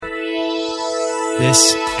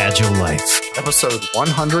This Agile Life. Episode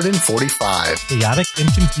 145. Chaotic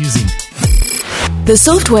and confusing. The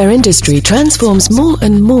software industry transforms more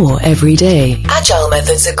and more every day. Agile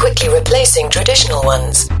methods are quickly replacing traditional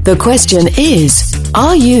ones. The question is,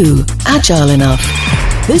 are you agile enough?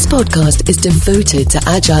 This podcast is devoted to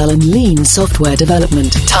agile and lean software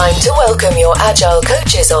development. Time to welcome your agile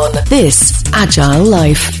coaches on This Agile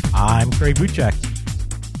Life. I'm Craig Buchek.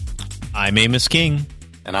 I'm Amos King.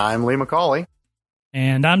 And I'm Lee McCauley.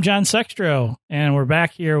 And I'm John Sextro, and we're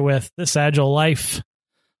back here with This Agile Life.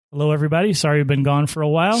 Hello, everybody. Sorry we've been gone for a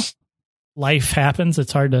while. Life happens.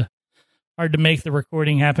 It's hard to make the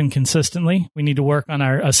recording happen consistently. We need to work on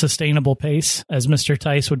a sustainable pace, as Mr.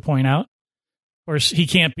 Tice would point out. Of course, he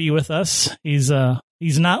can't be with us. He's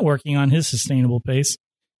not working on his sustainable pace.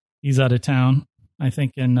 He's out of town, I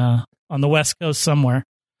think, on the West Coast somewhere.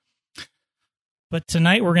 But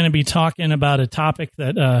tonight we're going to be talking about a topic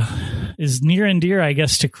that is near and dear, I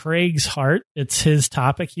guess, to Craig's heart. It's his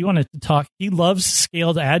topic. He wanted to talk. He loves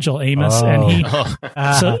Scaled Agile, Amos,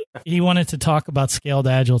 so he wanted to talk about Scaled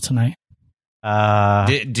Agile tonight.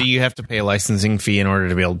 Do you have to pay a licensing fee in order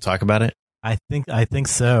to be able to talk about it? I think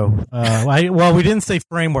so. Well, we didn't say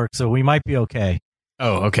framework, so we might be okay.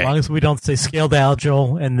 Oh, okay. As long as we don't say Scaled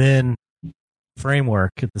Agile and then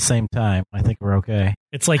framework at the same time, I think we're okay.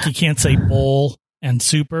 It's like you can't say bowl and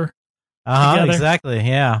super together. Exactly,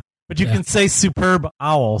 yeah. But you can say superb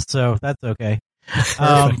owl, so that's okay.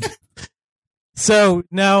 So,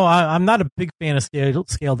 no, I'm not a big fan of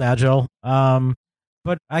Scaled Agile,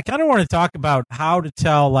 but I kind of want to talk about how to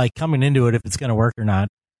tell, like, coming into it if it's going to work or not.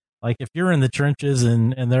 Like, if you're in the trenches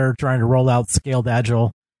and they're trying to roll out Scaled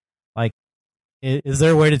Agile, like, is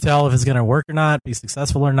there a way to tell if it's going to work or not, be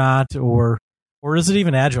successful or not, or is it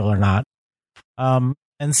even Agile or not?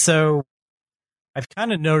 And so I've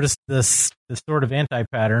kind of noticed this sort of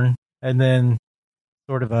anti-pattern, and then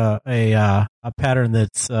sort of a pattern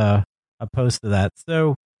that's opposed to that.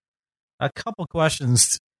 So a couple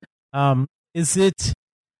questions. Is it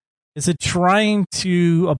trying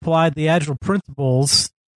to apply the Agile principles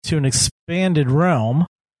to an expanded realm?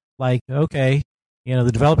 Like, okay,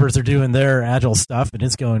 the developers are doing their Agile stuff and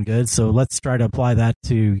it's going good, so let's try to apply that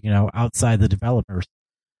to, outside the developers.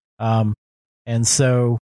 And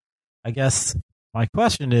so I guess my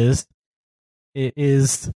question is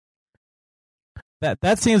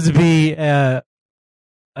that seems to be a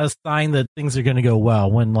sign that things are going to go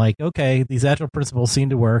well when, like, okay, these Agile principles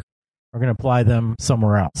seem to work, we're going to apply them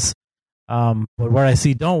somewhere else. But what I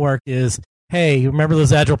see don't work is, hey, remember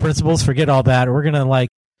those Agile principles? Forget all that. We're going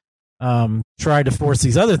to try to force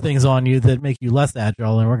these other things on you that make you less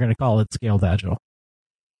agile, and we're going to call it Scaled Agile.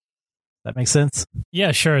 That makes sense?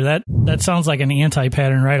 Yeah, sure. That sounds like an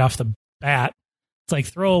anti-pattern right off the bat. It's like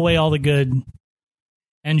throw away all the good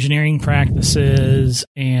engineering practices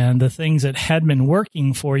and the things that had been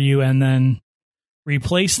working for you, and then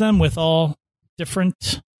replace them with all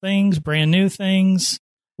different things, brand new things.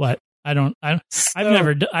 What? I've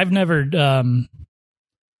never done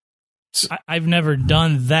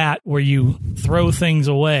that where you throw things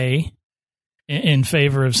away in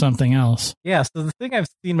favor of something else. Yeah, so the thing I've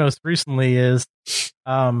seen most recently is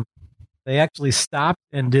they actually stopped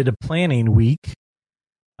and did a planning week,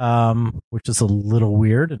 which is a little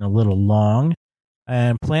weird and a little long,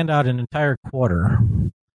 and planned out an entire quarter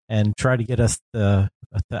and tried to get us to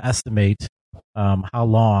estimate how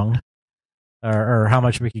long or how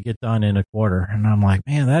much we could get done in a quarter. And I'm like,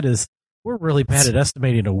 man, we're really bad at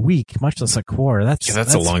estimating a week, much less a quarter.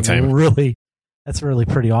 That's a long time. That's really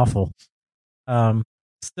pretty awful.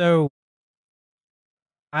 So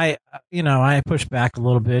I pushed back a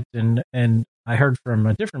little bit, and I heard from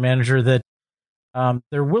a different manager that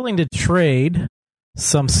they're willing to trade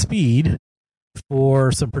some speed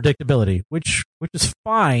for some predictability, which is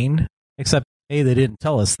fine, except A, they didn't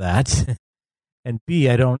tell us that, and B,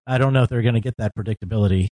 I don't know if they're going to get that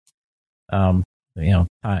predictability. Time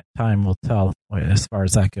will tell as far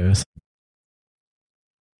as that goes.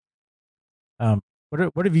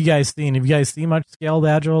 What have you guys seen? Have you guys seen much Scaled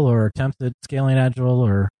Agile or attempts at scaling Agile?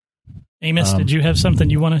 Or Amos, did you have something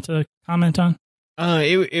you wanted to comment on?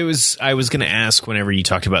 It was. I was going to ask, whenever you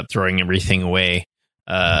talked about throwing everything away,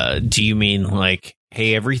 do you mean like,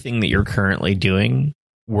 hey, everything that you're currently doing,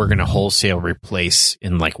 we're going to wholesale replace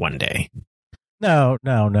in like one day? No.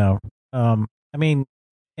 I mean,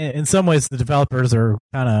 in some ways, the developers are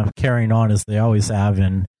kind of carrying on as they always have,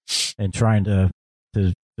 and trying to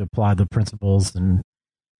apply the principles and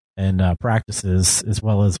practices as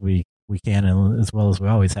well as we can, and as well as we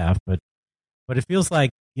always have. But it feels like,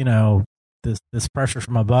 this pressure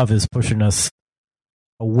from above is pushing us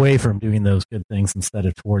away from doing those good things instead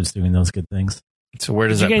of towards doing those good things. So where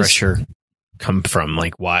does Did that you guys- pressure come from?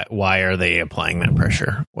 Like, why are they applying that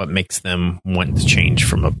pressure? What makes them want to change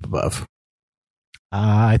from up above?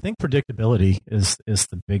 I think predictability is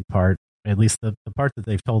the big part, at least the part that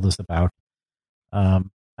they've told us about.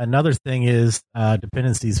 Another thing is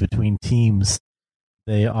dependencies between teams.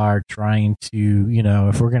 They are trying to,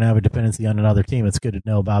 if we're going to have a dependency on another team, it's good to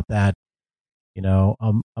know about that,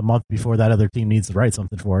 a month before that other team needs to write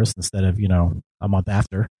something for us instead of, a month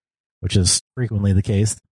after, which is frequently the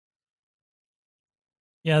case.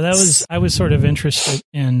 Yeah, I was sort of interested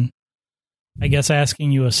in, I guess,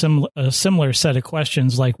 asking you a similar set of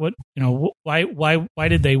questions, like why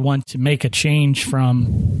did they want to make a change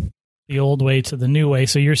from the old way to the new way?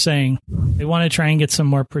 So you're saying they want to try and get some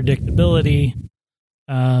more predictability.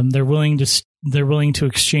 They're willing to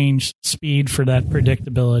exchange speed for that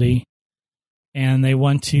predictability, and they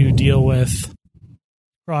want to deal with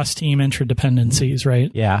cross-team interdependencies,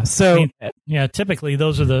 right? Yeah. So typically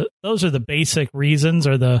those are the basic reasons,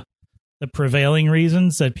 or the prevailing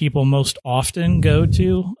reasons that people most often go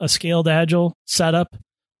to a scaled agile setup,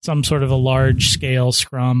 some sort of a large scale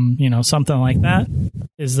Scrum, something like that,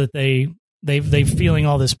 is that they feeling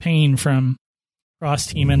all this pain from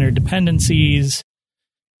cross-team interdependencies.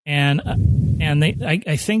 And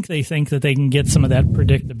I think they think that they can get some of that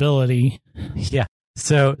predictability. Yeah.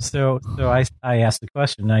 So I asked the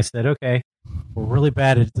question. I said, okay, we're really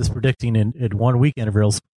bad at this predicting in 1 week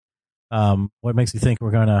intervals. What makes you think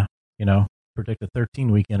we're gonna, predict a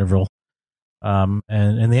 13-week interval? And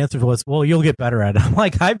the answer was, well, you'll get better at it. I'm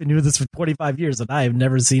like, I've been doing this for 25 years and I have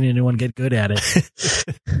never seen anyone get good at it.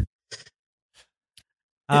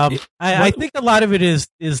 I think a lot of it is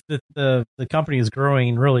that the company is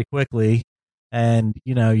growing really quickly, and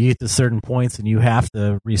you get to certain points and you have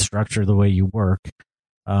to restructure the way you work.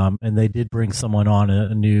 And they did bring someone on,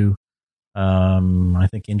 a new, I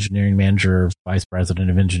think, engineering manager, vice president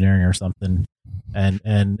of engineering or something,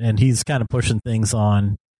 and he's kind of pushing things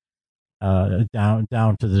on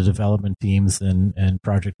down to the development teams and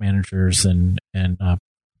project managers and I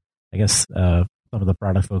guess some of the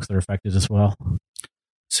product folks that are affected as well.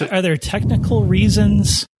 So are there technical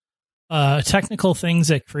reasons, technical things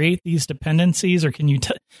that create these dependencies, or can you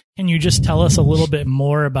just tell us a little bit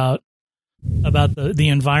more about the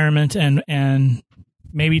environment and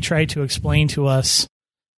maybe try to explain to us,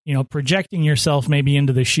 projecting yourself maybe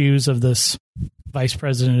into the shoes of this vice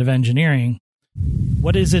president of engineering,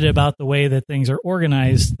 what is it about the way that things are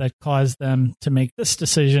organized that caused them to make this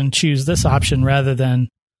decision, choose this option rather than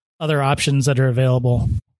other options that are available?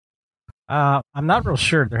 I'm not real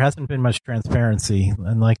sure. There hasn't been much transparency,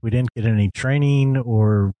 and we didn't get any training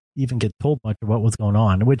or even get told much of what was going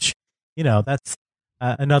on, which, that's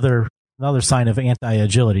another sign of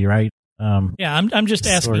anti-agility, right? I'm just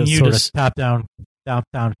asking you sort to of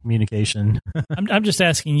top-down communication. I'm just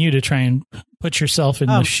asking you to try and put yourself in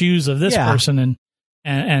the shoes of this person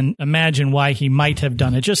and imagine why he might have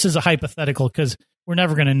done it, just as a hypothetical, because we're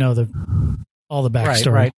never going to know all the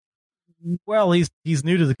backstory. Right. Well, he's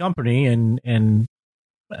new to the company, and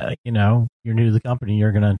you're new to the company.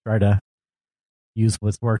 You're going to try to use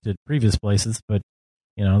what's worked at previous places, but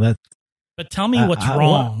that's. But tell me what's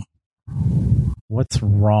wrong. What's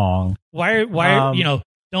wrong? Why?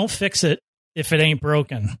 Don't fix it if it ain't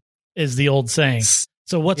broken, is the old saying.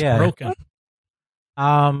 So what's broken?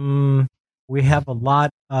 We have a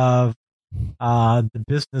lot of the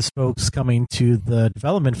business folks coming to the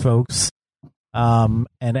development folks. And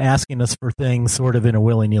asking us for things sort of in a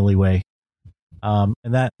willy-nilly way. And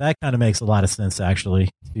that kind of makes a lot of sense, actually,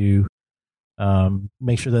 to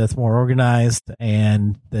make sure that it's more organized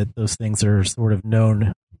and that those things are sort of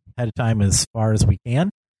known ahead of time as far as we can.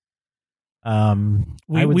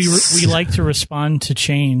 We like to respond to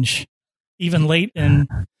change, even late in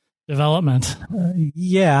development.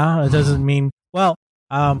 It doesn't mean, well,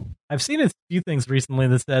 I've seen a few things recently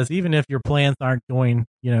that says even if your plans aren't going,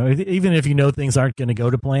 even if things aren't going to go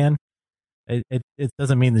to plan, it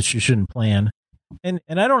doesn't mean that you shouldn't plan. And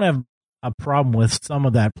I don't have a problem with some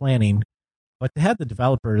of that planning, but to have the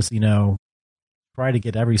developers, try to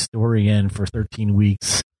get every story in for 13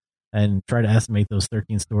 weeks and try to estimate those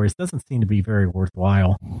 13 stories doesn't seem to be very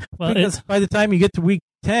worthwhile. Well, because by the time you get to week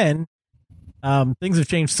 10, things have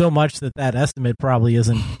changed so much that estimate probably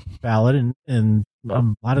isn't valid, and a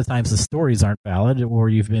lot of times the stories aren't valid, or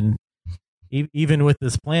you've been even with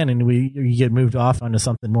this plan and you get moved off onto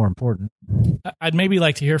something more important. I'd maybe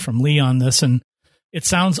like to hear from Lee on this, and it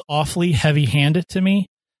sounds awfully heavy-handed to me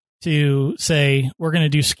to say we're going to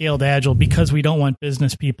do scaled agile because we don't want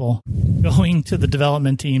business people going to the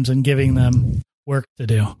development teams and giving them work to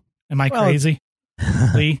do. Am I crazy?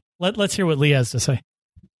 Lee, let's hear what Lee has to say.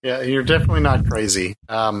 Yeah, you're definitely not crazy.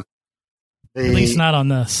 At least not on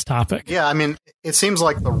this topic. Yeah, I mean, it seems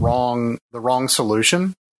like the wrong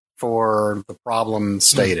solution for the problem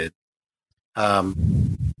stated. Yeah,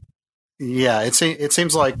 it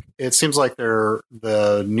seems like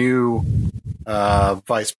the new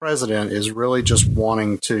vice president is really just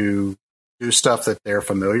wanting to do stuff that they're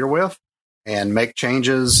familiar with and make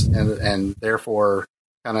changes and therefore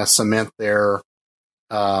kind of cement the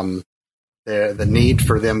need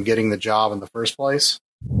for them getting the job in the first place.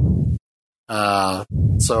 So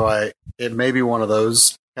it may be one of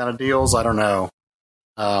those kind of deals. I don't know.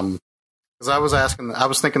 Because I was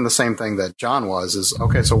thinking the same thing that John was. Is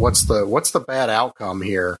okay. So what's the bad outcome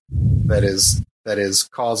here that is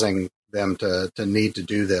causing them to need to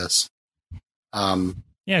do this?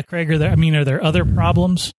 Yeah, Craig. Are there other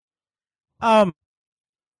problems? I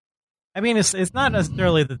mean, it's not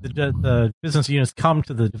necessarily that the business units come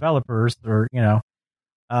to the developers, or we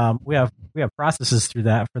have processes for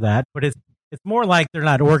that, but it's more like they're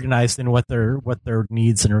not organized in what their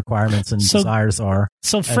needs and requirements and desires are.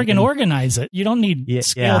 So friggin' organize it. You don't need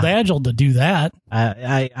Scaled Agile to do that.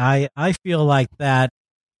 I feel like that.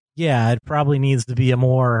 Yeah, it probably needs to be a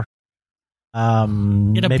more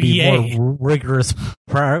maybe BA. more rigorous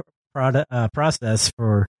process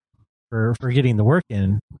for getting the work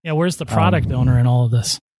in. Yeah, where's the product owner in all of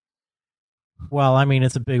this? Well, I mean,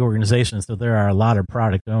 it's a big organization, so there are a lot of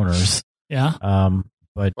product owners. Yeah.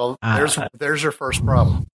 But there's your first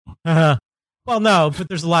problem. Well, no, but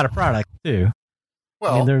there's a lot of product too.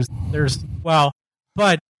 Well, I mean,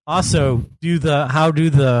 but also we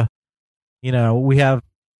have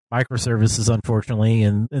microservices, unfortunately,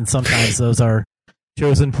 and sometimes those are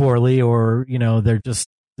chosen poorly, or they're just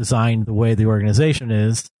designed the way the organization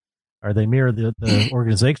is, or they mirror the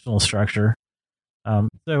organizational structure.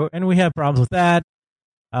 And we have problems with that.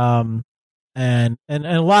 And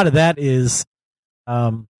a lot of that is,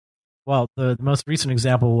 the most recent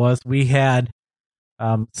example was we had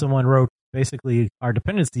someone wrote basically our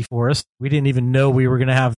dependency for us. We didn't even know we were going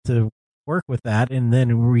to have to work with that, and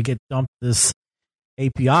then we get dumped this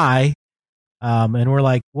API, and we're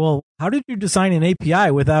like, well, how did you design an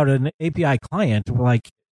API without an API client? We're like,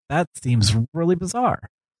 that seems really bizarre.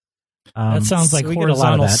 That sounds like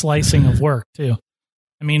horizontal slicing of work too.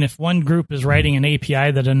 I mean, if one group is writing an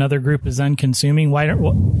API that another group is then consuming,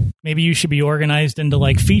 maybe you should be organized into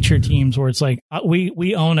like feature teams where it's like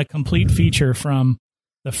we own a complete feature from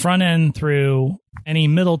the front end through any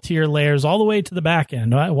middle tier layers all the way to the back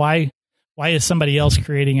end. Why is somebody else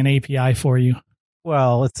creating an API for you?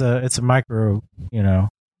 Well, it's a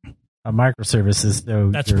microservices.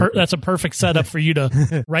 So that's a perfect setup for you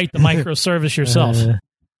to write the microservice yourself.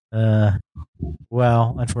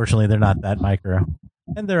 Well, unfortunately, they're not that micro.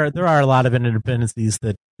 And there are a lot of interdependencies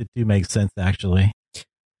that do make sense, actually.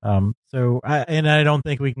 I don't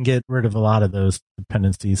think we can get rid of a lot of those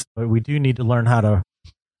dependencies, but we do need to learn how to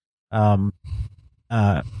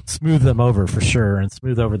smooth them over for sure, and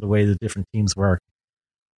smooth over the way the different teams work.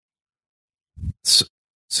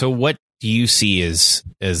 So what do you see as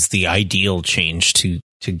the ideal change to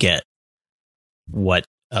get what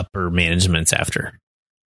upper management's after?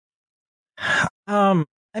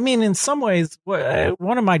 I mean, in some ways,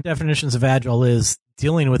 one of my definitions of Agile is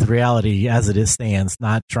dealing with reality as it stands,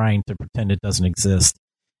 not trying to pretend it doesn't exist.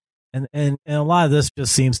 And a lot of this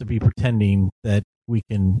just seems to be pretending that we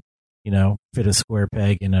can, fit a square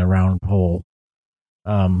peg in a round hole.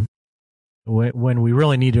 When we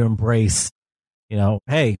really need to embrace,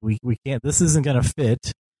 hey, we can't. This isn't going to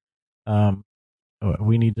fit.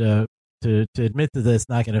 We need to admit that it's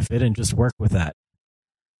not going to fit and just work with that.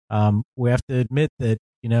 We have to admit that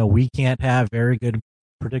we can't have very good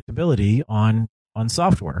predictability on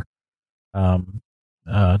software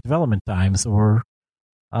development times, or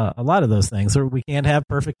a lot of those things, or we can't have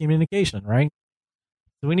perfect communication, right?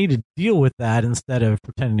 So we need to deal with that instead of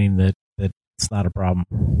pretending that it's not a problem.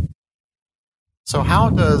 So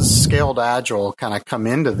how does Scaled Agile kind of come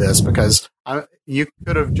into this? Because you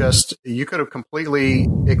could have completely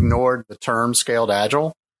ignored the term Scaled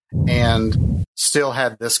Agile and still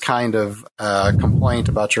had this kind of complaint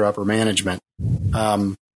about your upper management.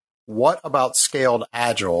 What about Scaled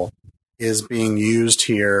Agile is being used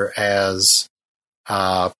here as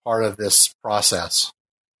part of this process?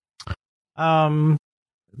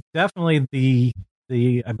 Definitely the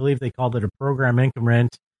I believe they called it a program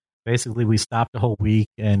increment. Basically, we stopped a whole week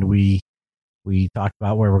and we talked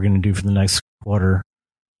about what we're going to do for the next quarter,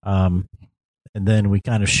 and then we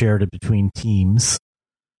kind of shared it between teams.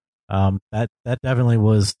 That definitely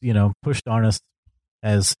was pushed on us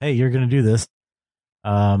as, hey, you're going to do this.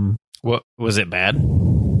 What was it bad?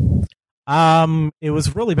 It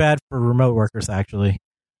was really bad for remote workers, actually.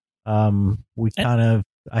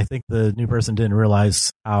 I think the new person didn't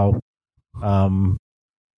realize how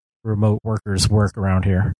remote workers work around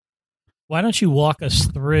here. Why don't you walk us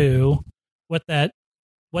through what that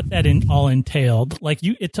all entailed? Like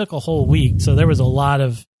it took a whole week, so there was a lot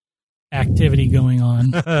of activity going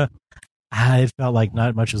on. I felt like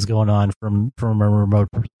not much was going on from a remote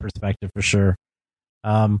perspective for sure.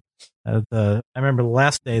 I remember the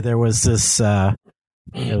last day there was this.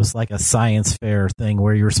 It was like a science fair thing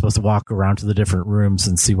where you were supposed to walk around to the different rooms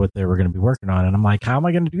and see what they were going to be working on. And I'm like, how am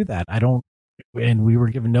I going to do that? And we were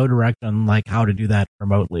given no direction on like how to do that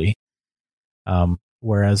remotely.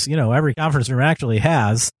 Whereas, every conference room actually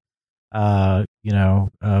has, a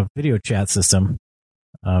video chat system.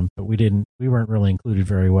 But we weren't really included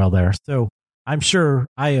very well there. So I'm sure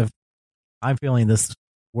I'm feeling this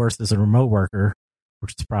worse as a remote worker,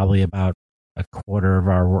 which is probably about a quarter of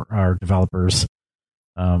our developers.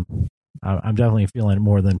 I'm definitely feeling it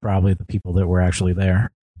more than probably the people that were actually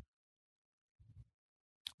there.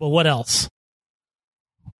 Well, what else?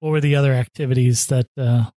 What were the other activities that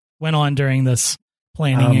went on during this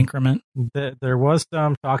planning increment? There was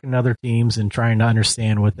some talking to other teams and trying to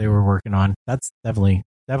understand what they were working on. That's definitely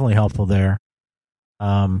helpful there.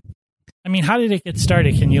 How did it get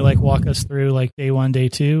started? Can you walk us through day 1, day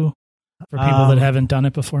 2 for people that haven't done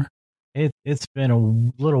it before? It's been a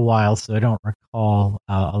little while, so I don't recall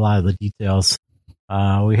a lot of the details.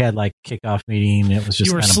 We had kickoff meeting. It was just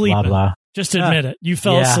you were kind of sleeping. blah blah. Just admit it. You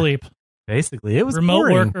fell asleep. Basically, it was remote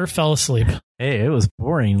boring. Worker fell asleep. Hey, it was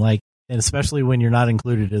boring. And especially when you're not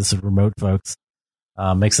included as remote folks,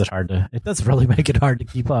 makes it hard to. It does really make it hard to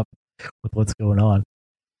keep up with what's going on.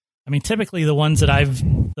 Typically the ones that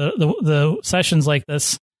the sessions like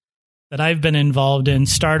this that I've been involved in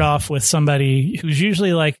start off with somebody who's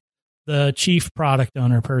usually the chief product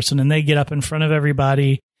owner person, and they get up in front of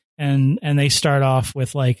everybody and they start off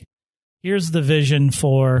with here's the vision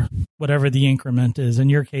for whatever the increment is. In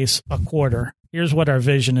your case, a quarter. Here's what our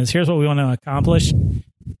vision is. Here's what we want to accomplish.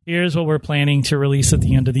 Here's what we're planning to release at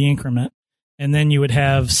the end of the increment. And then you would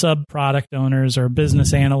have sub-product owners or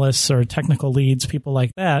business analysts or technical leads, people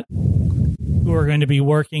like that, who are going to be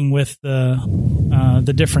working with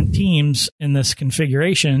the different teams in this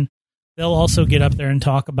configuration. They'll also get up there and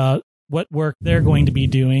talk about what work they're going to be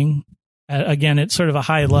doing. Again, it's sort of a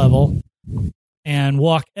high level, and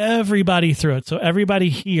walk everybody through it. So everybody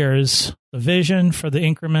hears the vision for the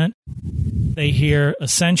increment. They hear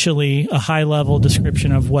essentially a high-level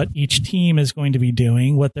description of what each team is going to be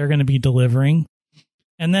doing, what they're going to be delivering.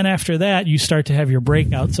 And then after that, you start to have your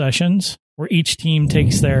breakout sessions where each team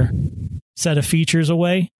takes their set of features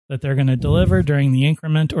away that they're going to deliver during the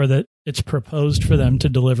increment, or that it's proposed for them to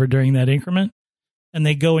deliver during that increment. And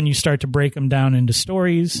they go and you start to break them down into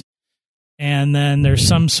stories. And then there's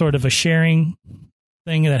some sort of a sharing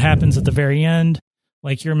thing that happens at the very end.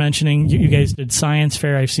 Like you're mentioning, you guys did science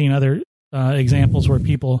fair. I've seen other examples where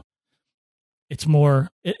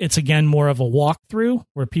it's again more of a walkthrough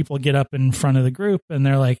where people get up in front of the group and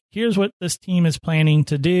they're like, here's what this team is planning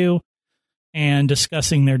to do, and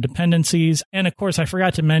discussing their dependencies. And of course, I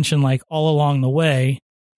forgot to mention, all along the way,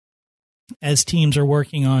 as teams are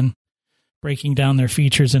working on breaking down their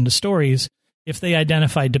features into stories, if they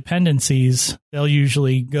identify dependencies, they'll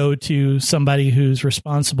usually go to somebody who's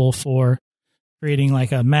responsible for creating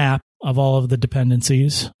a map of all of the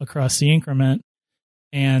dependencies across the increment,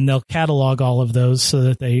 and they'll catalog all of those so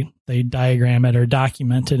that they diagram it or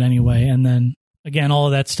document it anyway. And then again, all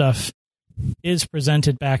of that stuff is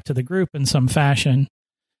presented back to the group in some fashion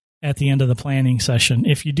at the end of the planning session.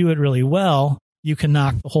 If you do it really well, you can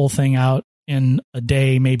knock the whole thing out in a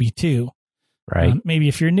day, maybe 2. Right. Maybe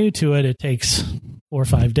if you're new to it, it takes 4 or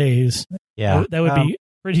 5 days. Yeah. That would be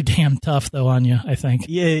pretty damn tough, though, on you, I think.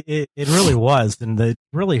 Yeah, it really was. And it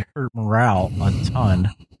really hurt morale a ton.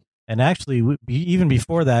 And actually, even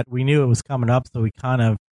before that, we knew it was coming up. So we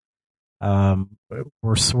kind of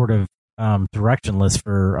were sort of directionless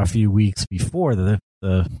for a few weeks before the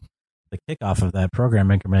kickoff of that program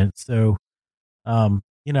increment. So,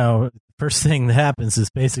 first thing that happens is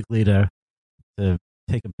basically to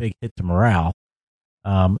take a big hit to morale.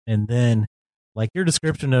 And then your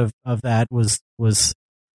description of that was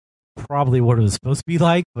probably what it was supposed to be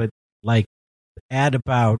like, but add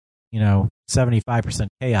about 75%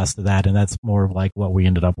 chaos to that, and that's more of what we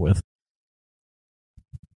ended up with.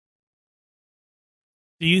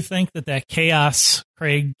 Do you think that chaos,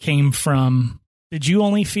 Craig, came from? Did you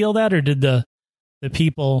only feel that, or did the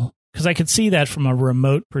people? Because I could see that from a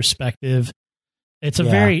remote perspective. It's a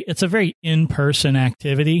very in-person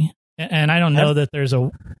activity, and I don't know that there's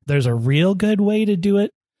a real good way to do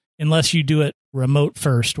it unless you do it remote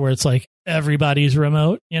first, where it's like everybody's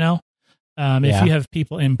remote, if you have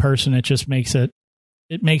people in person, it just makes it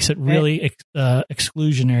really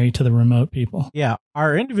exclusionary to the remote people. Yeah,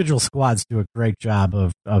 our individual squads do a great job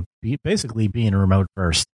of basically being remote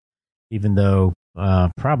first, even though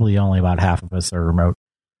probably only about half of us are remote.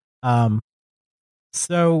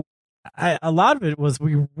 So a lot of it was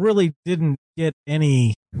we really didn't get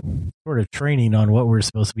any sort of training on what we're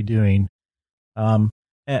supposed to be doing. And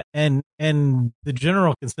the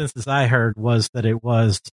general consensus I heard was that it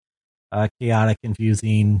was chaotic,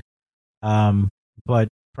 confusing, but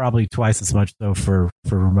probably twice as much so for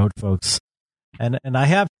remote folks. And I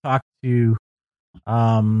have talked to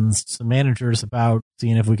some managers about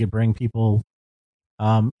seeing if we could bring people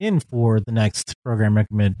in for the next program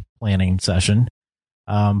recommend planning session.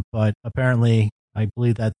 But apparently, I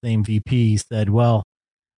believe that same VP said, "Well,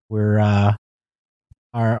 we're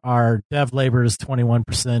our dev labor is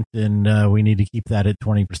 21%, and we need to keep that at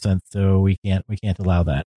 20%. So we can't allow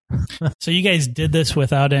that." So you guys did this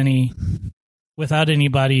without anybody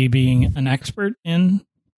being an expert in?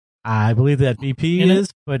 I believe that VP is,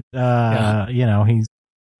 but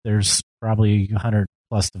there's probably 100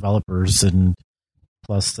 plus developers and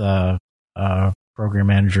plus program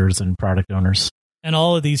managers and product owners. And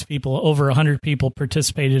all of these people, over 100 people,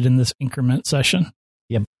 participated in this increment session.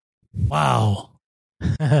 Yep. Wow.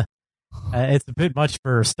 It's a bit much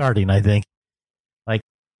for starting, I think. Like,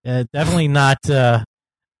 definitely not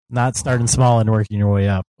starting small and working your way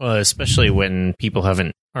up. Well, especially when people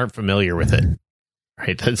aren't familiar with it,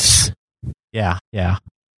 right? That's yeah.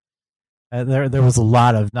 There was a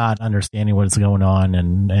lot of not understanding what's going on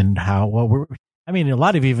and how. A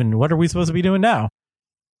lot of even what are we supposed to be doing now?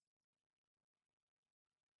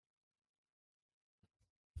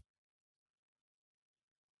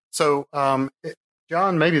 So,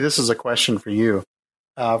 John, maybe this is a question for you.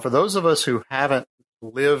 For those of us who haven't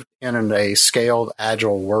lived in a scaled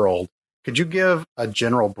agile world, could you give a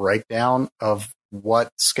general breakdown of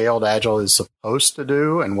what scaled agile is supposed to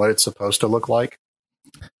do and what it's supposed to look like?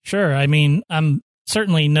 Sure. I don't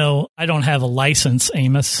have a license,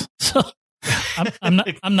 Amos. So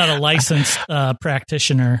I'm not a licensed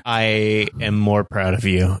practitioner. I am more proud of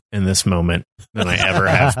you in this moment than I ever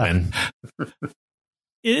have been.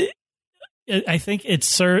 I think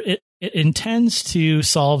it intends to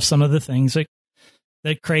solve some of the things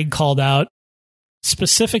that Craig called out,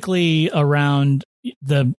 specifically around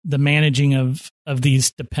the managing of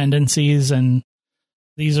these dependencies. And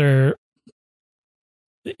these are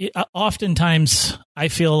oftentimes, I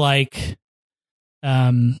feel like,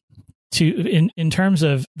 in terms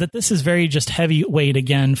of that, this is very just heavyweight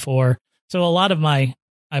again so a lot of I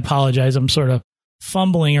apologize, I'm sort of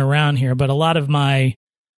fumbling around here, but a lot of my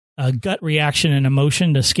gut reaction and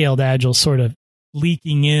emotion to scaled agile sort of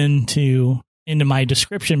leaking into my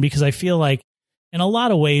description, because I feel like in a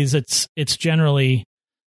lot of ways it's generally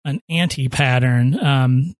an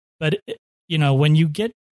anti-pattern. But when you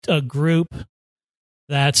get a group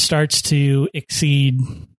that starts to exceed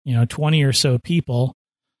 20 or so people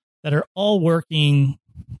that are all working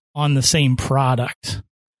on the same product,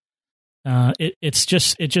 it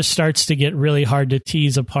just starts to get really hard to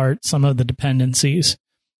tease apart some of the dependencies.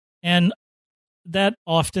 And that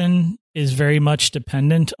often is very much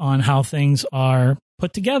dependent on how things are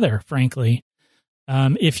put together, frankly.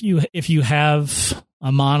 If you have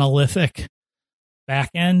a monolithic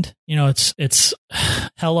back end, it's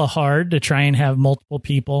hella hard to try and have multiple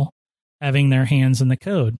people having their hands in the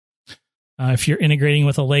code. If you're integrating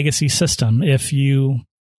with a legacy system, if you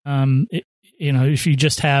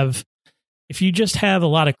just have a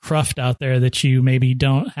lot of cruft out there that you maybe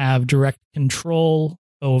don't have direct control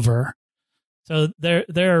over. So there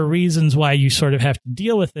are reasons why you sort of have to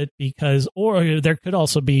deal with it, or there could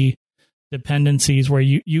also be dependencies where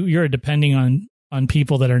you're depending on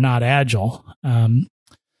people that are not agile.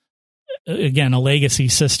 Again, a legacy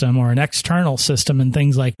system or an external system and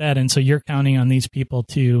things like that. And so you're counting on these people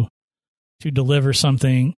to deliver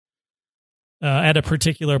something at a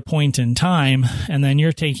particular point in time, and then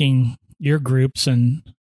you're taking your groups and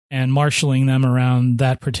marshaling them around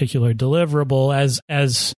that particular deliverable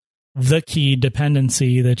as the key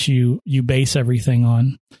dependency that you base everything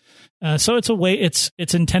on. So it's a way. It's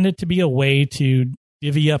intended to be a way to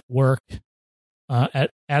divvy up work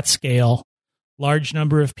at scale, large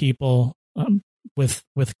number of people with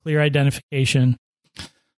clear identification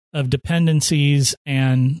of dependencies,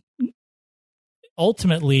 and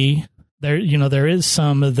ultimately there is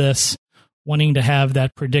some of this wanting to have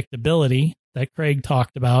that predictability that Craig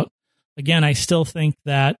talked about. Again, I still think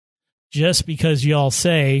that just because you all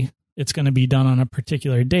say it's going to be done on a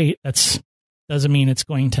particular date, that's doesn't mean it's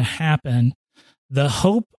going to happen. The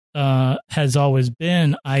hope has always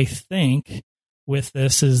been, I think, with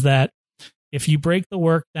this is that if you break the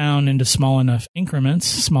work down into small enough increments,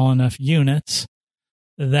 small enough units,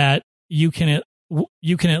 that you can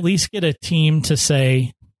at least get a team to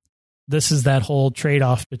say, this is that whole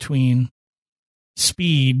trade-off between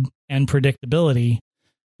speed and predictability.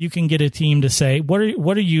 You can get a team to say, what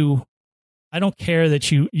are you, I don't care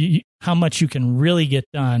that you how much you can really get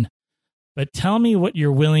done, but tell me what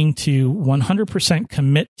you're willing to 100%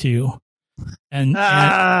 commit to. And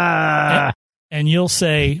you'll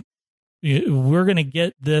say, we're going to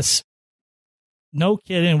get this, no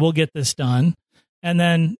kidding, we'll get this done. And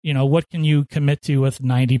then, what can you commit to with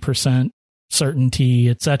 90% certainty,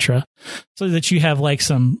 etc., so that you have like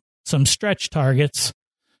some stretch targets.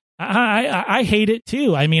 I hate it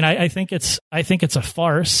too. I mean, I think it's a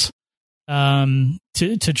farce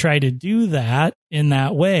to try to do that in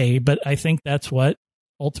that way. But I think that's what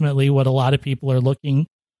ultimately what a lot of people are looking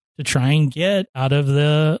to try and get out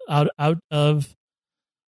of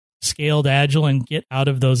scaled agile and get out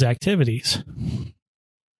of those activities.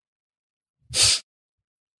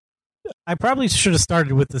 I probably should have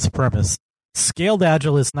started with this premise. Scaled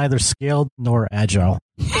agile is neither scaled nor agile.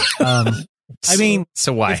 I mean,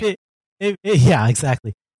 so why? Yeah,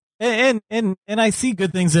 exactly. And I see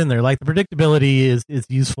good things in there. Like the predictability is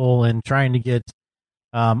useful in trying to get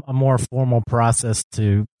a more formal process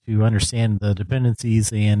to understand the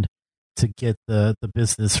dependencies and to get the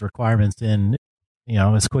business requirements in,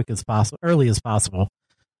 as quick as possible, early as possible.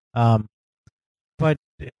 But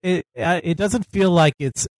it doesn't feel like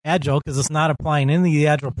it's agile because it's not applying any of the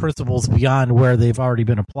agile principles beyond where they've already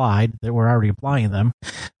been applied, that we're already applying them.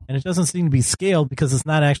 And it doesn't seem to be scaled because it's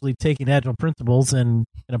not actually taking agile principles and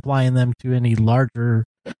applying them to any larger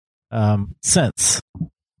sense.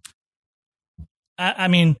 I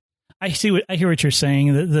mean, I hear what you're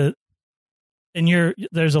saying.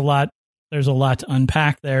 There's a lot to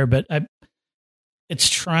unpack there, but it's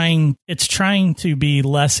trying to be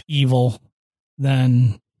less evil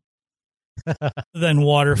than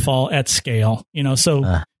waterfall at scale,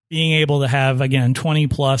 so being able to have, again, 20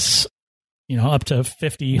 plus, up to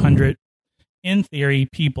 50, 100 in theory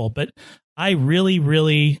people. But I really,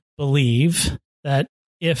 really believe that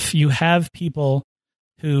if you have people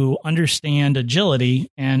who understand agility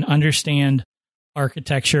and understand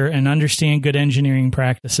architecture and understand good engineering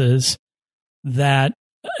practices, that,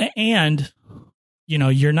 and,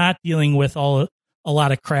 you're not dealing with a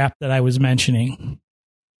lot of crap that I was mentioning,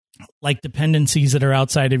 like dependencies that are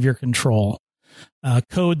outside of your control,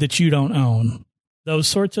 code that you don't own, those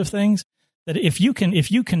sorts of things. That if you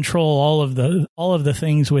control all of the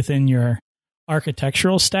things within your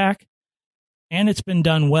architectural stack, and it's been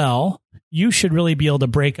done well, you should really be able to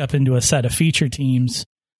break up into a set of feature teams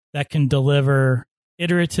that can deliver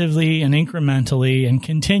iteratively and incrementally and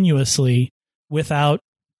continuously without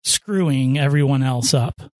screwing everyone else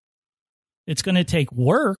up. It's going to take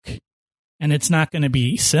work, and it's not going to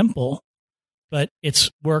be simple, but it's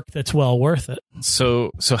work that's well worth it. So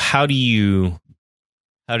how do you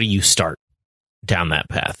start down that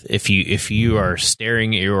path? If you are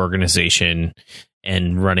staring at your organization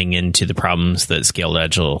and running into the problems that Scaled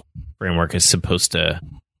Agile framework is supposed to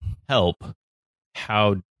help,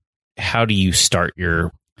 how do you start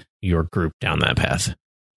your group down that path?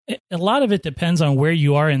 A lot of it depends on where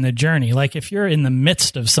you are in the journey. Like if you're in the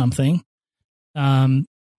midst of something,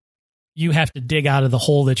 you have to dig out of the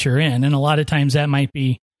hole that you're in. And a lot of times that might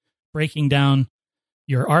be breaking down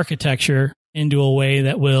your architecture into a way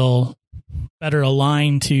that will better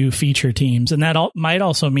align to feature teams. And that might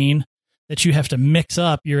also mean that you have to mix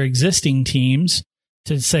up your existing teams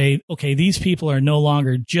to say, okay, these people are no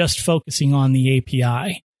longer just focusing on the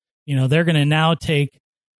API. They're going to now take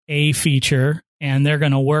a feature and they're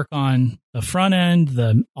going to work on the front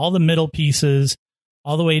end, all the middle pieces,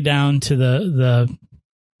 all the way down to the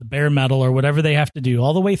bare metal or whatever they have to do,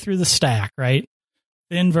 all the way through the stack, right?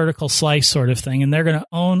 Thin vertical slice sort of thing. And they're going to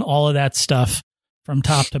own all of that stuff from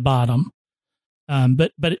top to bottom.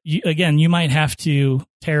 But again, you might have to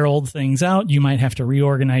tear old things out. You might have to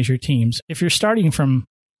reorganize your teams. If you're starting from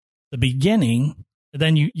the beginning,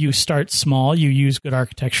 then you start small. You use good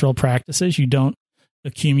architectural practices. You don't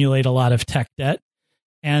accumulate a lot of tech debt.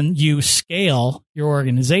 And you scale your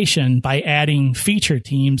organization by adding feature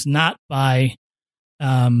teams, not by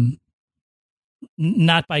creating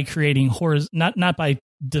not by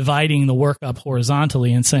dividing the work up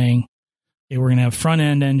horizontally and saying, okay, we're going to have front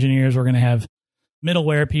end engineers, we're going to have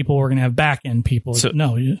middleware people, we're going to have back end people. So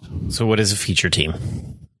what is a feature team?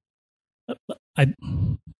 I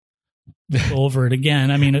go over it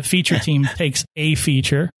again. I mean, a feature team takes a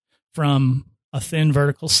feature from a thin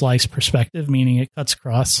vertical slice perspective, meaning it cuts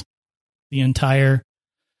across the entire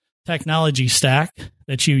technology stack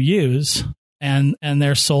that you use, and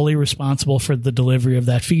they're solely responsible for the delivery of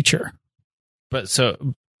that feature. But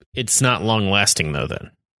so it's not long lasting though,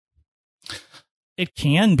 then. It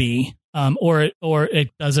can be, or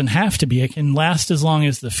it doesn't have to be. It can last as long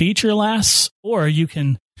as the feature lasts, or you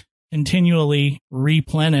can continually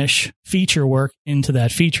replenish feature work into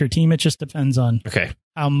that feature team. It just depends on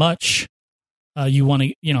how much you want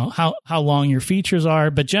to, how long your features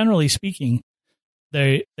are. But generally speaking,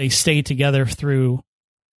 they stay together through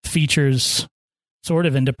features sort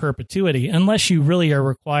of into perpetuity, unless you really are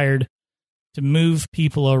required to move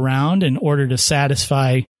people around in order to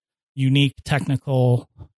satisfy unique technical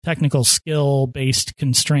skill based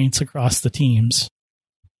constraints across the teams.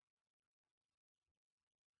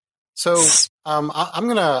 So I'm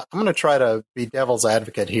gonna try to be devil's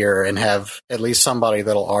advocate here and have at least somebody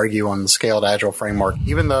that'll argue on the Scaled Agile framework,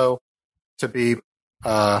 even though, to be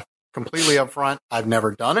completely upfront, I've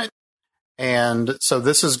never done it, and so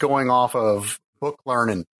this is going off of book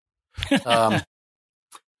learning.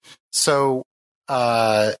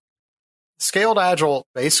 Scaled Agile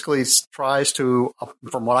basically tries to,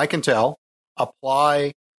 from what I can tell,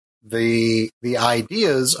 apply the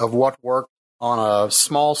ideas of what worked on a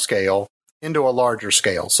small scale into a larger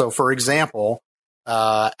scale. So, for example,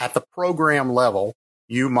 at the program level,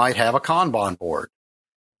 you might have a Kanban board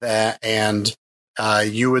and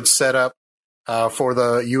you would set up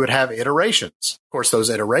you would have iterations. Of course, those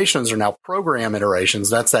iterations are now program iterations.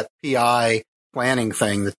 That's that PI planning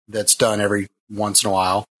thing that's done every once in a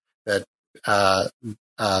while that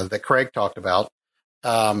Craig talked about.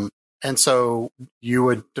 And so you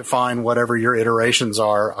would define whatever your iterations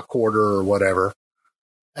are, a quarter or whatever.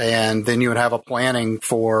 And then you would have a planning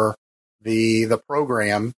for the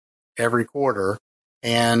program every quarter.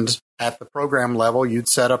 And at the program level, you'd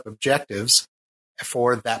set up objectives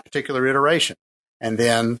for that particular iteration. And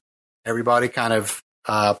then everybody kind of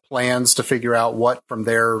plans to figure out what from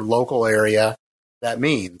their local area that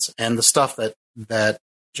means. And the stuff that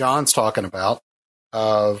John's talking about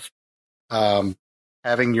of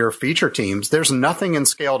having your feature teams, there's nothing in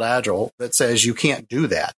Scaled Agile that says you can't do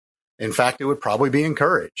that. In fact, it would probably be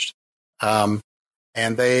encouraged. And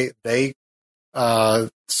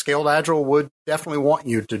Scaled Agile would definitely want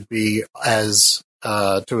you to be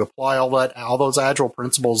to apply all those Agile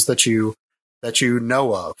principles that you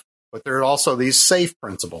know of. But there are also these SAFe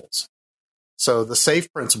principles. So the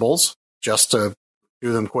SAFe principles, just to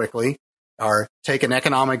do them quickly, are take an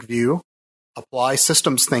economic view, apply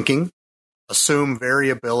systems thinking, assume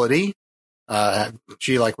variability.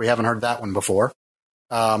 Like we haven't heard that one before.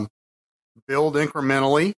 Build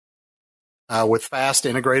incrementally with fast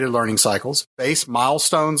integrated learning cycles. Base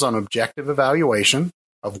milestones on objective evaluation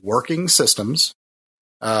of working systems.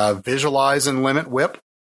 Visualize and limit WIP.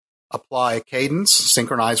 Apply cadence,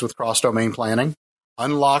 synchronize with cross-domain planning.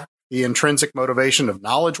 Unlock the intrinsic motivation of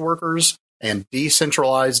knowledge workers and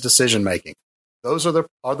decentralized decision-making. Those are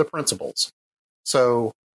the principles.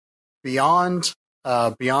 So beyond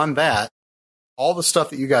that, all the stuff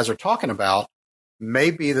that you guys are talking about may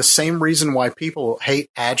be the same reason why people hate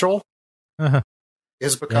Agile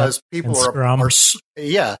is because people it's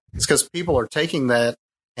because people are taking that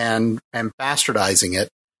and bastardizing it.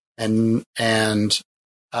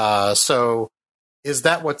 So is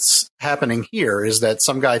that what's happening here? Is that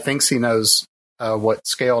some guy thinks he knows what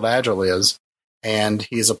Scaled Agile is, and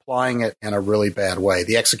he's applying it in a really bad way.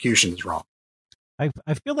 The execution is wrong. I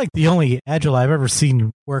feel like the only Agile I've ever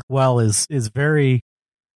seen work well is very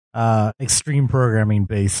extreme programming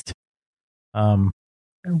based.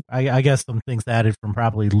 I guess some things added from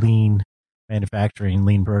probably lean manufacturing,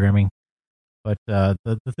 lean programming. But the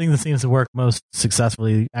thing that seems to work most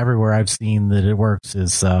successfully everywhere I've seen that it works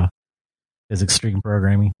is extreme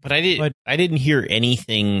programming. But I didn't hear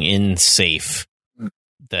anything in SAFe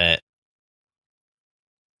that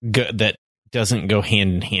doesn't go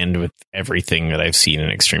hand in hand with everything that I've seen in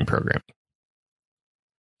extreme programming.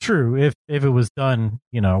 True, if it was done,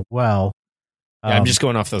 well. Yeah, I'm just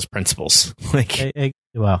going off those principles.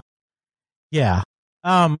 Yeah.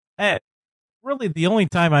 Really, the only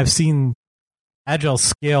time I've seen Agile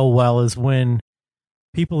scale well is when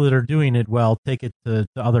people that are doing it well take it to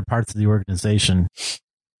other parts of the organization.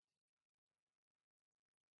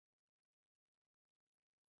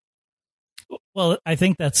 Well, I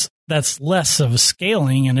think that's less of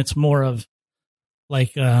scaling, and it's more of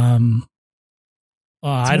like I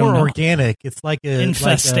don't know, organic. It's like a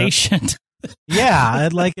infestation.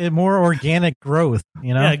 Like a more organic growth.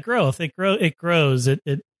 Yeah, growth. It grows. It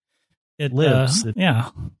lives.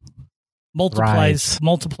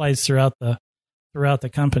 Multiplies throughout the throughout the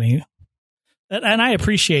company. And I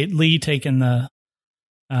appreciate Lee taking the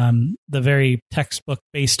very textbook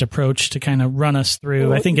based approach to kind of run us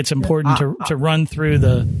through. I think it's important to run through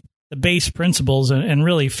the base principles and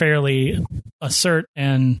really fairly assert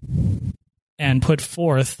and put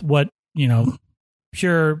forth what, the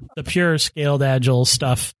pure scaled agile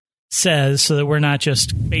stuff says, so that we're not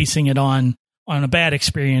just basing it on a bad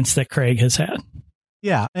experience that Craig has had.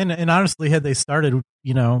 Yeah. And honestly, had they started,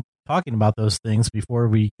 talking about those things before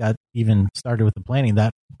we got even started with the planning,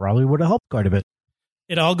 that probably would have helped quite a bit.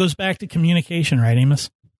 It all goes back to communication, right, Amos?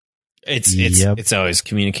 It's always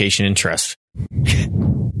communication and trust.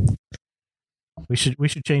 We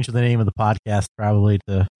should change the name of the podcast probably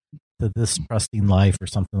to This Trusting Life or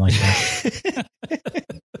something like that.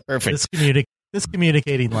 Perfect. This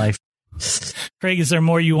communicating life. Craig, is there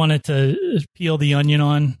more you wanted to peel the onion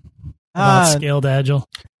on about scaled agile?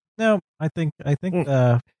 No, I think I've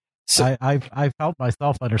helped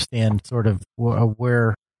myself understand sort of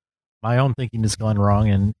where my own thinking has gone wrong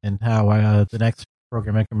and how the next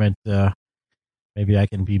program increment maybe I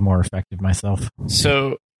can be more effective myself.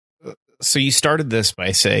 So you started this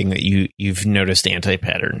by saying that you've noticed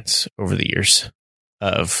anti-patterns over the years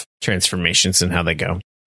of transformations and how they go.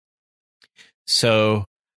 So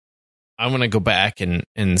I'm going to go back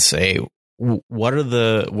and say, what are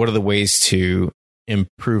the ways to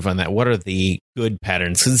improve on that? What are the good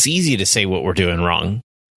patterns? Because it's easy to say what we're doing wrong,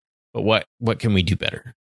 but what can we do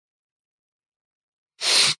better?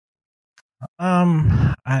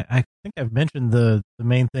 I think I've mentioned the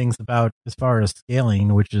main things about as far as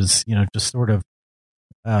scaling, which is, just sort of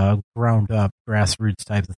ground up grassroots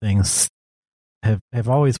types of things have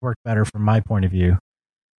always worked better from my point of view.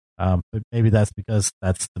 But maybe that's because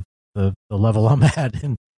that's the level I'm at,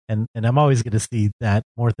 and I'm always going to see that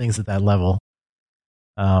more things at that level.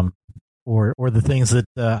 Or the things that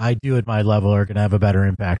I do at my level are going to have a better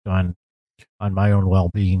impact on my own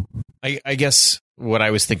well-being. I guess what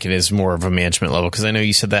I was thinking is more of a management level, because I know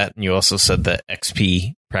you said that, and you also said that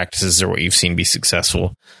XP practices are what you've seen be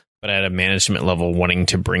successful. But at a management level, wanting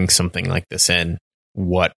to bring something like this in,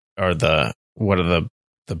 what are the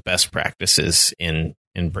best practices in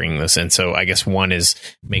bringing this in? So I guess one is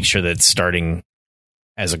make sure that it's starting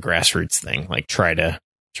as a grassroots thing, like try to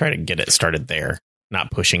get it started there,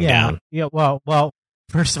 not pushing down. Yeah. Well,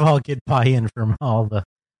 first of all, get buy-in from all the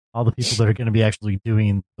people that are going to be actually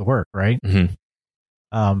doing the work, right? Mm-hmm.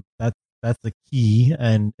 That's the key,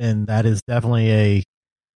 and that is definitely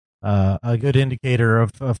a good indicator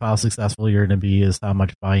of how successful you're going to be, is how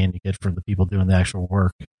much buy-in you get from the people doing the actual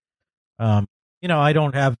work. I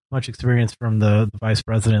don't have much experience from the vice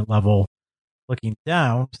president level looking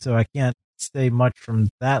down, so I can't say much from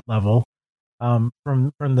that level. From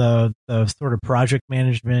the sort of project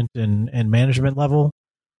management and management level,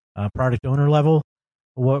 product owner level,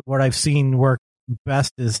 what I've seen work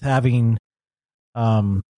best is having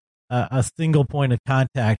a single point of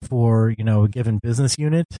contact for a given business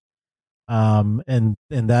unit, and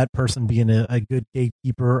that person being a good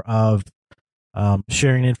gatekeeper of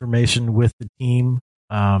sharing information with the team,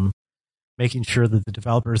 making sure that the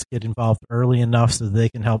developers get involved early enough so that they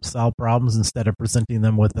can help solve problems instead of presenting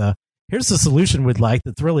them with here's the solution we'd like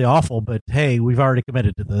that's really awful, but hey, we've already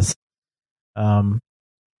committed to this.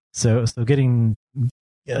 So getting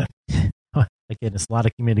again, it's a lot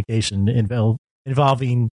of communication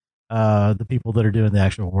involving the people that are doing the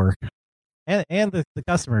actual work and the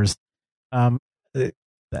customers.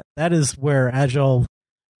 That is where Agile,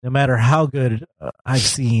 no matter how good I've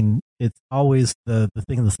seen, it's always the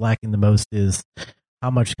thing that's lacking the most is how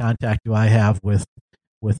much contact do I have with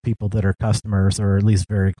people that are customers, or at least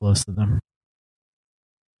very close to them.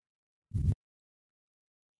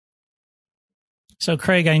 So,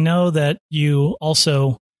 Craig, I know that you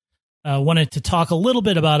also wanted to talk a little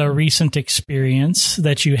bit about a recent experience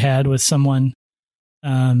that you had with someone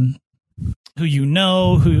who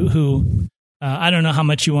who I don't know how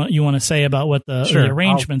much you want to say about what the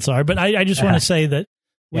arrangements are, but I just want to say that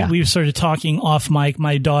we started talking off mic.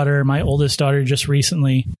 My oldest daughter, just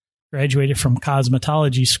recently graduated from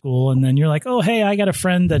cosmetology school, and then you're like, oh, hey, I got a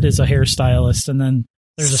friend that is a hairstylist, and then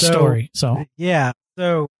there's a story. So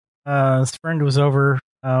this friend was over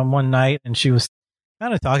one night, and she was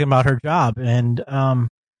kind of talking about her job, and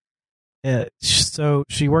so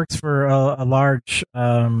she works for a large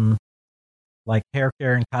like hair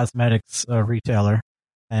care and cosmetics retailer,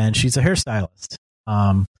 and she's a hairstylist.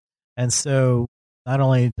 And so not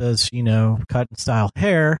only does she cut and style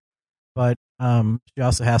hair, but she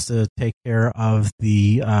also has to take care of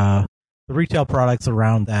the retail products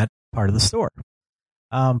around that part of the store.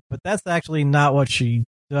 But that's actually not what she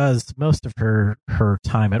does most of her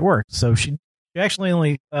time at work. So she she actually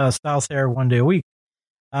only styles hair 1 day a week.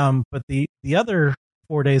 But the other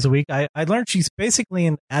 4 days a week, I learned she's basically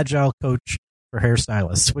an agile coach for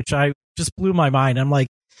hairstylists, which I just blew my mind. I'm like,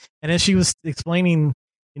 and as she was explaining,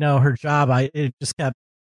 her job, it just kept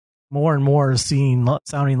more and more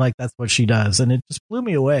sounding like that's what she does, and it just blew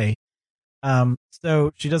me away.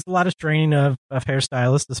 So she does a lot of training of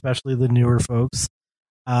hairstylists, especially the newer folks.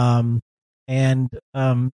 And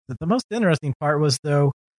the most interesting part was,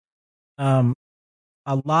 though, a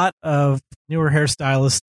lot of newer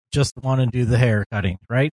hairstylists just want to do the hair cutting,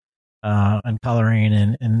 right? And coloring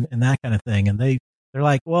and that kind of thing. And they're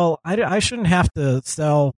like, well, I shouldn't have to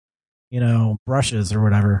sell, brushes or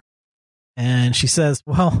whatever. And she says,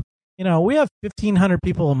 well, we have 1,500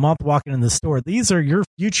 people a month walking in the store. These are your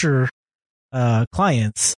future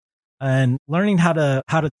clients, and learning how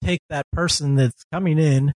to take that person that's coming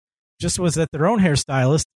in, just was at their own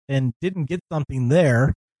hairstylist and didn't get something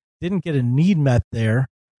there, didn't get a need met there,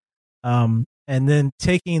 and then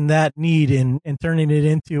taking that need and turning it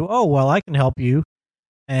into, oh, well, I can help you,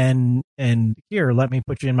 and here, let me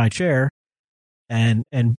put you in my chair, and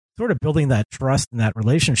sort of building that trust and that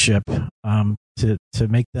relationship to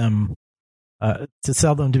make them to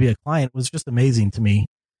sell them to be a client was just amazing to me.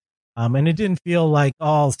 And it didn't feel like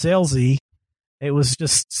all salesy. It was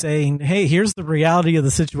just saying, hey, here's the reality of the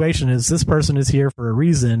situation, is this person is here for a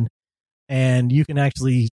reason, and you can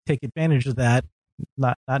actually take advantage of that,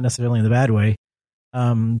 not necessarily in the bad way,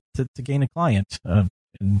 to gain a client,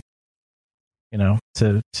 and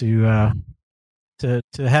to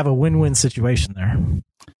have a win-win situation there.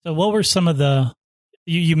 So what were some of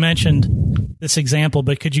you mentioned this example,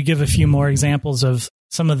 but could you give a few more examples of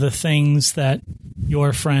some of the things that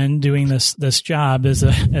your friend doing this job as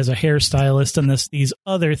a hairstylist and these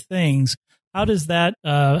other things, how does that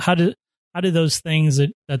how do those things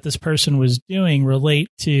that this person was doing relate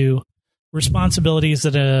to responsibilities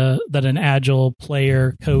that an agile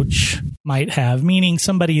player coach might have? Meaning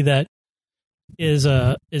somebody that is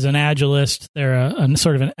an agilist, they're a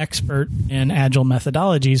sort of an expert in agile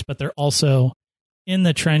methodologies, but they're also in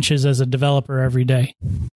the trenches as a developer every day.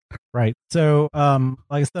 Right. So,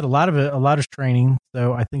 like I said, a lot of training.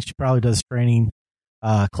 So I think she probably does training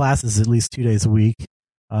classes at least 2 days a week.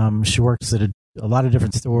 She works at a lot of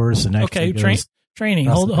different stores and okay, training.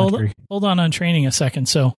 Hold on training a second.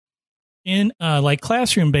 So, in like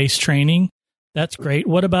classroom based training, that's great.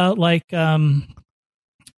 What about like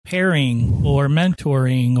pairing or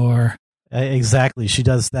mentoring or? Exactly. She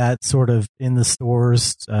does that sort of in the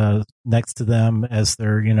stores next to them as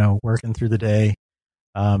they're working through the day.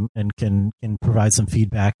 And can provide some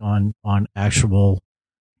feedback on actual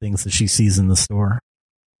things that she sees in the store.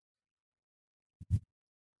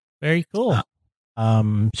 Very cool.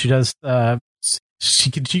 She does.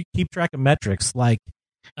 She can keep track of metrics, like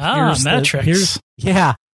metrics.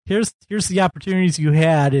 Here's the opportunities you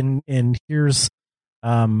had, and here's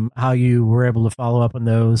how you were able to follow up on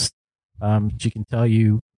those. She can tell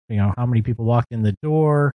you how many people walked in the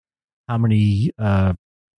door, how many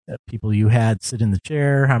people you had sit in the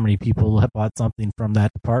chair, how many people have bought something from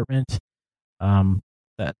that department.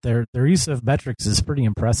 That their use of metrics is pretty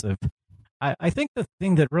impressive. I think the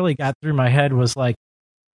thing that really got through my head was like,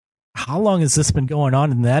 how long has this been going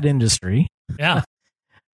on in that industry? Yeah.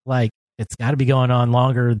 Like, it's got to be going on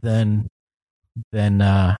longer than in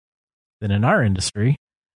our industry.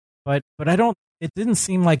 But it didn't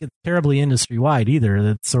seem like it's terribly industry wide either.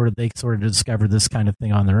 That they discovered this kind of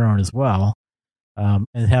thing on their own as well. And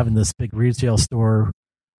having this big retail store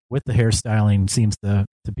with the hairstyling seems to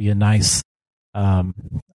be a nice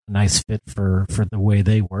fit for the way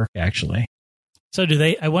they work, actually. So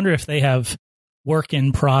I wonder if they have work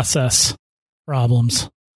in process problems.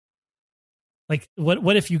 Like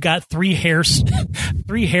what if you got three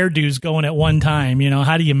hairdos going at one time?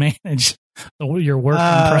 How do you manage your work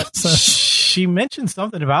in process? She mentioned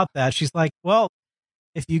something about that. She's like, well,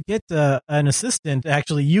 if you get an assistant,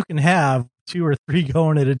 actually you can have 2 or 3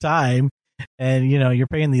 going at a time, and you're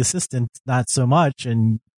paying the assistant not so much,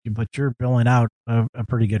 but you're billing out a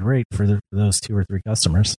pretty good rate for those 2 or 3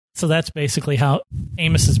 customers. So that's basically how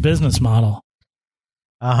Amos's business model.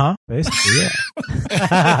 Basically,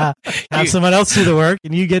 yeah. Have someone else do the work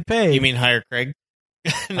and you get paid. You mean hire Craig?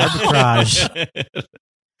 Arbitrage.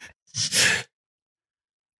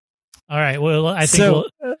 All right. Well, I think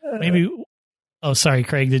maybe. Oh, sorry,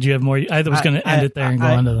 Craig. Did you have more? I was going to end it there and go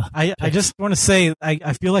on to the. I just want to say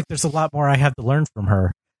I feel like there's a lot more I have to learn from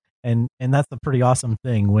her, and that's a pretty awesome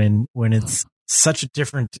thing when it's such a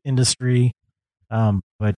different industry,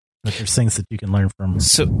 but there's things that you can learn from.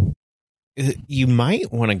 So you might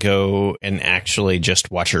want to go and actually just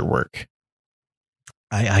watch her work.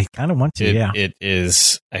 I kind of want to. It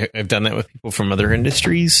is. I've done that with people from other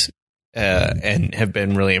industries, and have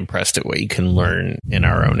been really impressed at what you can learn in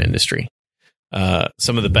our own industry.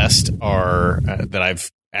 Some of the best are that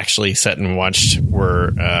I've actually sat and watched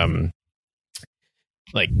were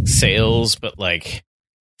like sales, but like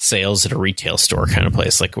sales at a retail store kind of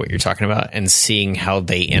place, like what you're talking about, and seeing how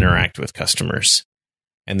they interact with customers.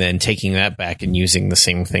 And then taking that back and using the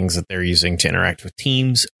same things that they're using to interact with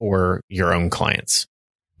teams or your own clients.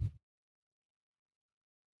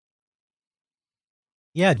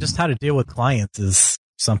 Yeah, just how to deal with clients is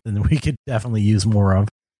something that we could definitely use more of.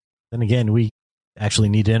 Then again, we actually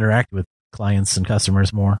need to interact with clients and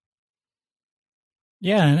customers more.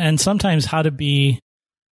 Yeah, and sometimes how to be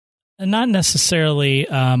not necessarily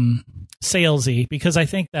salesy, because I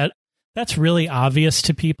think that's really obvious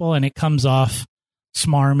to people and it comes off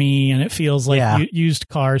smarmy and it feels like used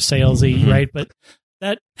car salesy, right? But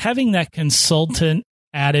that having that consultant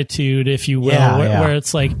attitude, if you will, where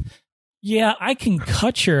it's like, yeah, I can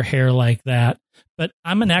cut your hair like that, but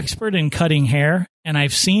I'm an expert in cutting hair, and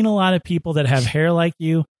I've seen a lot of people that have hair like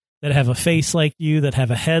you, that have a face like you, that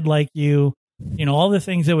have a head like you, all the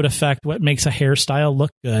things that would affect what makes a hairstyle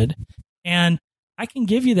look good. And I can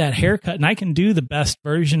give you that haircut and I can do the best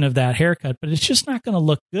version of that haircut, but it's just not going to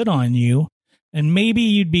look good on you. And maybe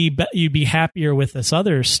you'd be happier with this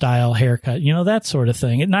other style haircut, that sort of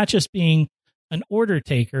thing. And not just being an order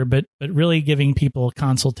taker, but really giving people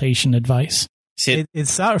consultation advice.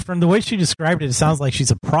 It's from the way she described it, it sounds like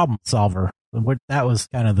she's a problem solver. That was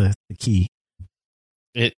kind of the key.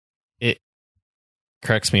 It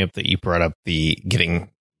cracks me up that you brought up the getting,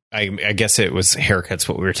 I guess it was haircuts,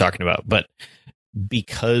 what we were talking about, but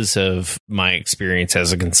because of my experience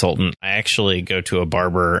as a consultant, I actually go to a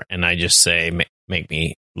barber and I just say, make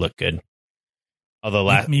me look good. Although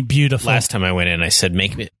make me beautiful. Last time I went in, I said,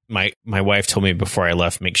 make me, my wife told me before I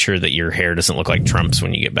left, make sure that your hair doesn't look like Trump's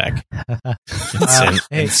when you get back.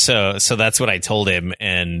 and so that's what I told him.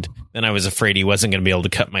 And then I was afraid he wasn't going to be able to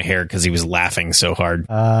cut my hair because he was laughing so hard.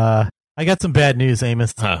 I got some bad news,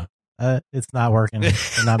 Amos. Huh. It's not working.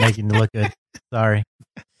 They're not making you look good. Sorry.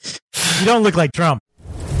 You don't look like Trump.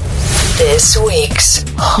 This week's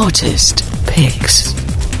hottest picks.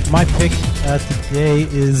 My pick today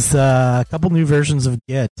is a couple new versions of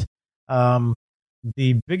Git.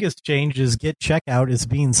 The biggest change is Git checkout is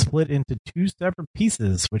being split into two separate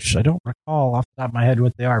pieces, which I don't recall off the top of my head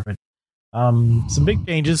what they are, but some big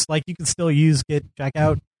changes. Like you can still use Git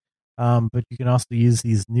checkout, but you can also use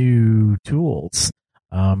these new tools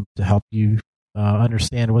to help you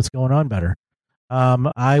understand what's going on better.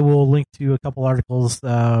 I will link to a couple articles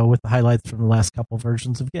with the highlights from the last couple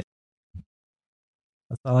versions of Git.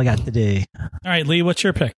 That's all I got today. All right, Lee, what's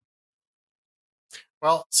your pick?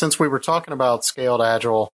 Well, since we were talking about Scaled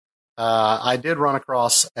Agile, I did run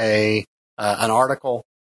across an article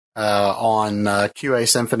on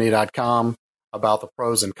QAsymphony.com about the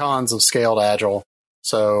pros and cons of Scaled Agile.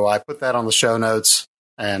 So I put that on the show notes,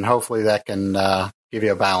 and hopefully that can give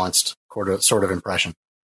you a balanced sort of impression.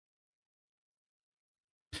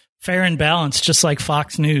 Fair and balanced, just like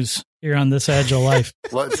Fox News here on This Agile Life.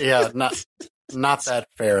 Yeah, not that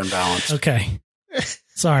fair and balanced. Okay.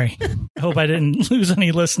 Sorry. I hope I didn't lose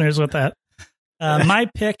any listeners with that. My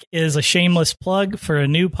pick is a shameless plug for a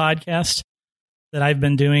new podcast that I've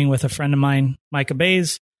been doing with a friend of mine, Micah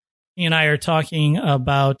Bays. He and I are talking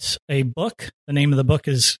about a book. The name of the book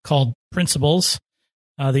is called Principles.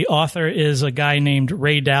 The author is a guy named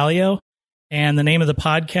Ray Dalio. And the name of the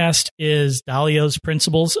podcast is Dalio's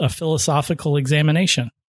Principles, a Philosophical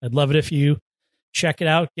Examination. I'd love it if you check it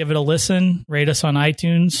out, give it a listen, rate us on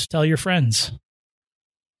iTunes, tell your friends.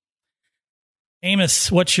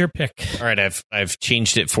 Amos, what's your pick? All right, I've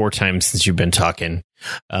changed it 4 times since you've been talking,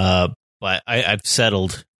 but I've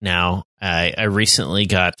settled now. I recently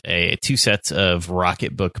got 2 sets of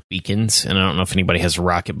Rocketbook beacons, and I don't know if anybody has a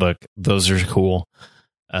Rocketbook. Those are cool,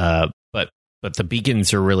 but the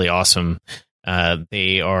beacons are really awesome.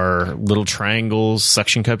 They are little triangles,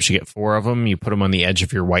 suction cups. You get 4 of them. You put them on the edge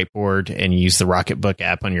of your whiteboard and you use the Rocketbook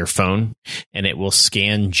app on your phone, and it will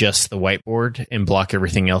scan just the whiteboard and block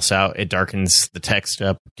everything else out. It darkens the text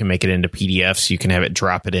up, can make it into PDFs. You can have it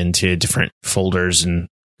drop it into different folders in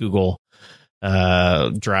Google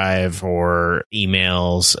Drive or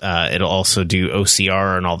emails. It'll also do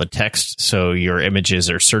OCR on all the text, so your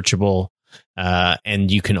images are searchable.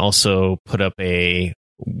 And you can also put up a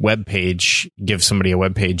web page, give somebody a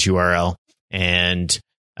web page URL, and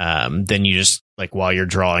then you just, like, while you're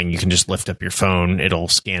drawing, you can just lift up your phone. It'll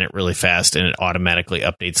scan it really fast, and it automatically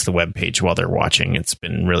updates the web page while they're watching. It's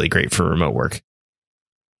been really great for remote work.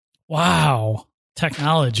 Wow.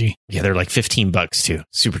 technology. Yeah, they're like $15 too.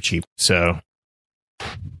 Super cheap. So,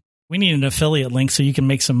 We need an affiliate link so you can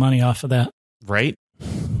make some money off of that. right?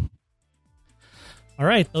 All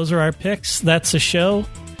right, those are our picks. That's the show.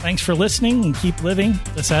 Thanks for listening and keep living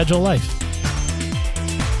this agile life.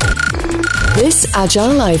 This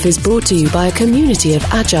Agile Life is brought to you by a community of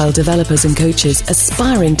agile developers and coaches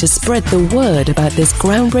aspiring to spread the word about this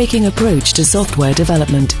groundbreaking approach to software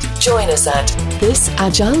development. Join us at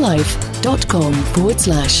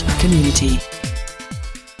thisagilelife.com/community.